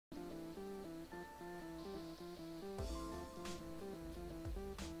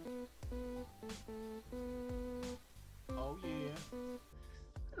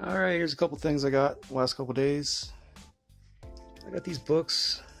Alright, here's a couple things I got the last couple days. I got these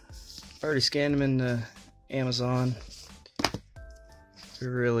books. I already scanned them into Amazon. They're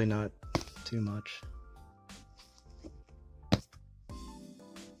really not too much.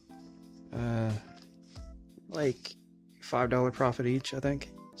 Like $5 profit each, I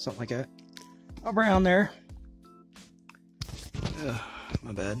think. Something like that. Around there. Ugh,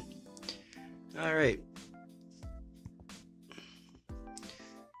 my bad. Alright.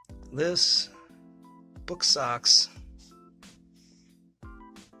 This book socks.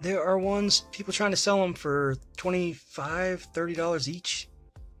 There are ones, people trying to sell them for $25, $30 each.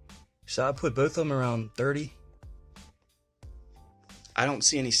 So I put both of them around 30. I don't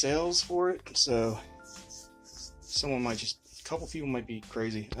see any sales for it, so someone might just, a couple people might be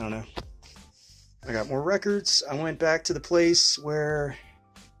crazy. I don't know. I got more records. I went back to the place where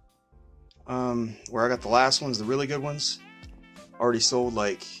I got the last ones, the really good ones. Already sold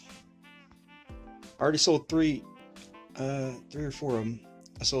three or four of them.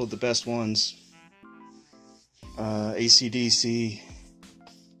 I sold the best ones. AC/DC.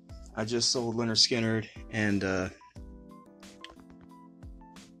 I just sold Leonard Skinner and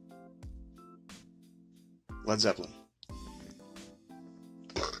Led Zeppelin.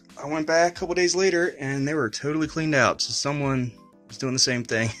 I went back a couple days later and they were totally cleaned out. So someone was doing the same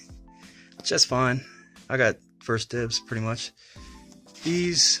thing. Just fine. I got first dibs pretty much.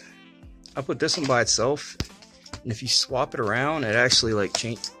 These, I put this one by itself. And if you swap it around, it actually like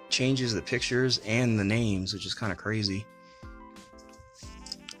changes the pictures and the names, which is kind of crazy.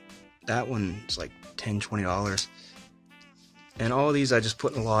 That one's like $10, $20. And all of these I just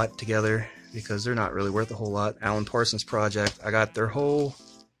put in a lot together because they're not really worth a whole lot. Alan Parsons Project. I got their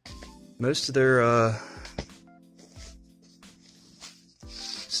most of their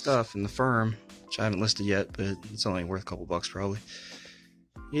stuff in the firm, which I haven't listed yet, but it's only worth a couple bucks probably.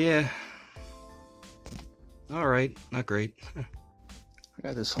 Yeah. Alright, not great. I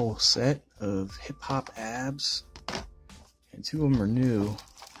got this whole set of hip-hop abs, and two of them are new.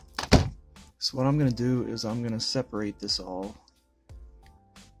 So what I'm going to do is I'm going to separate this all.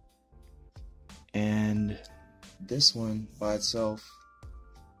 And this one by itself,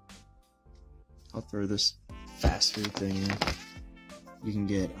 I'll throw this fast food thing in. You can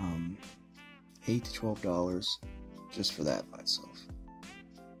get $8 to $12 just for that by itself.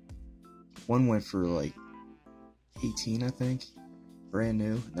 One went for like 18, I think. Brand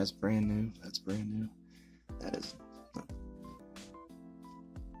new. That's brand new. That's brand new. That is.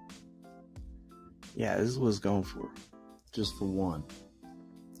 Yeah, this is what it's going for. Just for one.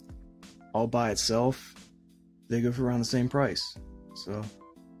 All by itself, they go for around the same price. So,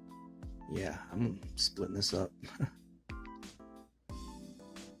 yeah, I'm splitting this up.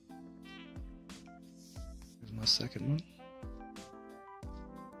 Here's my second one.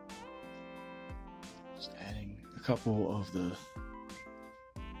 Just adding a couple of the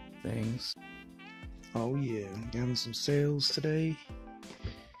things. Oh yeah, I'm getting some sales today.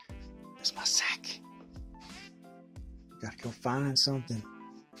 There's my sack. Gotta go find something.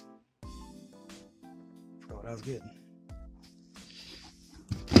 Forgot what I was getting.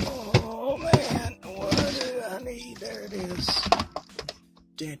 Oh man, what do I need? There it is.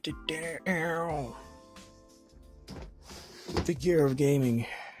 The gear of gaming.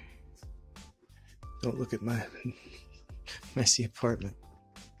 Don't look at my messy apartment.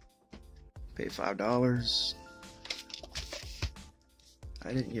 Paid $5.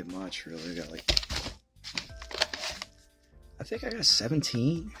 I didn't get much really. I got like, I think I got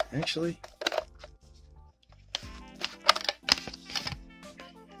 17 actually.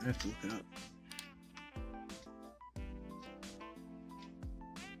 I have to look it up.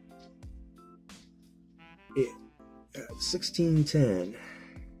 Yeah, 1610.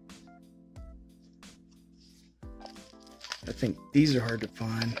 I think these are hard to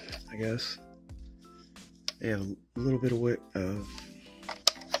find, I guess. They have a little bit of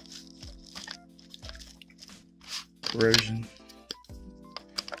corrosion.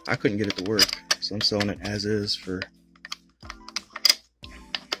 I couldn't get it to work, so I'm selling it as is for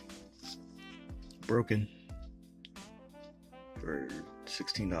broken for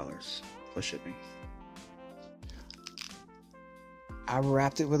 $16 plus shipping. I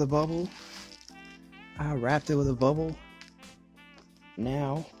wrapped it with a bubble.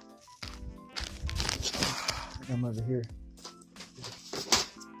 Now, I got them over here.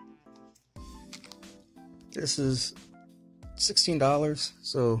 This is $16,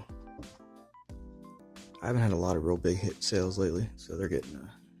 so I haven't had a lot of real big hit sales lately, so they're getting a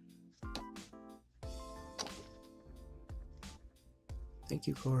thank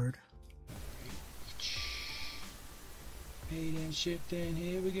you card. Paid and shipped and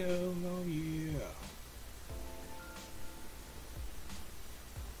here we go. Oh yeah.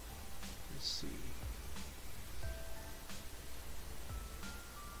 Let's see.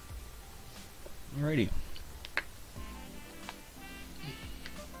 Alrighty.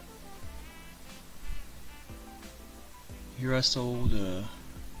 Here I sold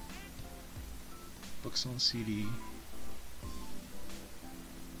books on CD,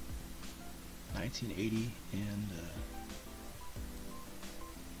 1980, and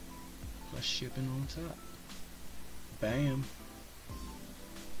plus shipping on top. Bam.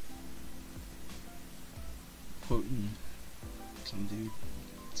 Quoting some dude.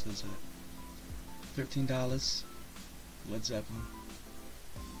 It says $13. Led Zeppelin.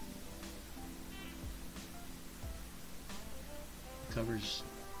 Covers.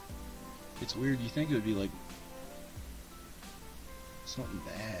 It's weird. You think it would be like something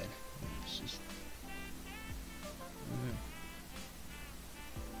bad. It's just.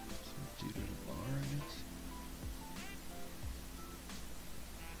 Some dude at a bar, I guess.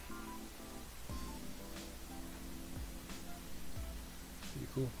 Pretty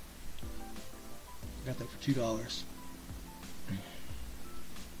cool. Got that for $2.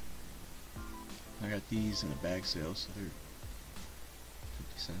 I got these in a bag sale, so they're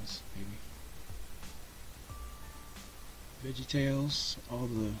 50 cents maybe. VeggieTales, all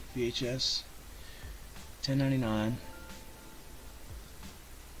the VHS, $10.99.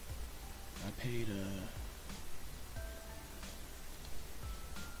 I paid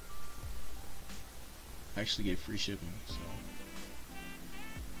I actually gave free shipping, so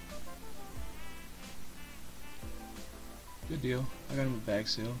good deal. I got them at bag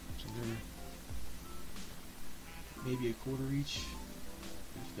sale, so they're maybe $1/4 each,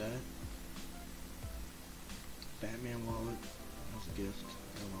 if that. Batman wallet, that was a gift,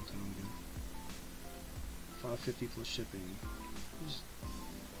 got a long time ago. $5.50 plus shipping.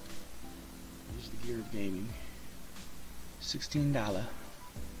 Here's the gear of gaming. $16.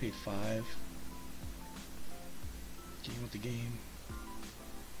 Paid $5. Came with the game.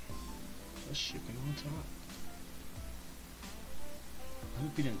 Plus shipping on top. I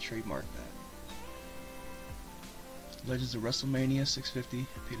hope he didn't trademark that. Legends of WrestleMania, $6.50.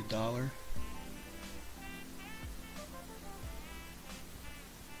 Paid $1.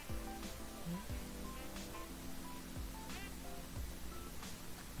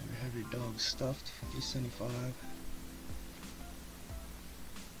 Never have your dog stuffed, $3.75.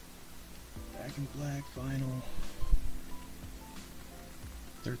 Back in Black vinyl,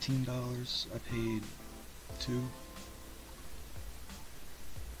 $13. I paid $2.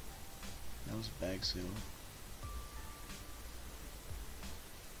 That was a bag sale.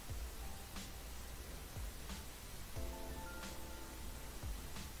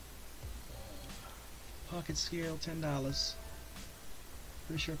 Pocket scale, $10.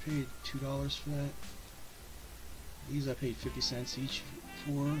 Pretty sure I paid $2 for that. These I paid 50 cents each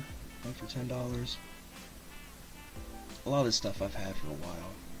for. One for $10. A lot of this stuff I've had for a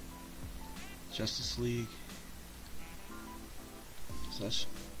while. Justice League. Such.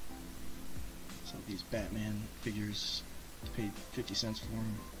 Some of these Batman figures. I paid 50 cents for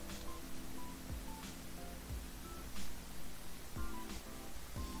them.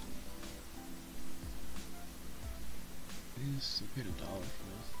 These I paid $1 for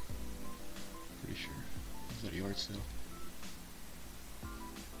this. Pretty sure. It was at a yard sale.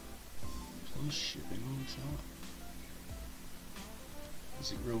 Plus shipping on top. This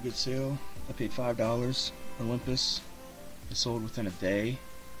is a real good sale. I paid $5. Olympus. It sold within a day.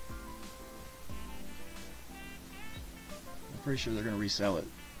 I'm pretty sure they're going to resell it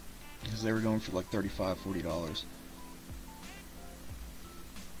because they were going for like $35, $40.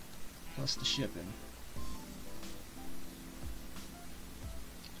 Plus the shipping.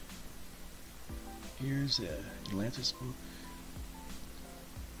 Here's Atlantis book.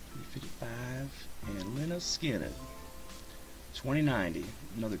 $3.55. And Lena Skinner. $20.90.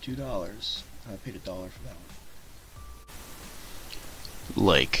 Another $2. I paid $1 for that one.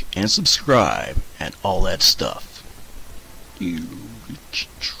 Like and subscribe and all that stuff.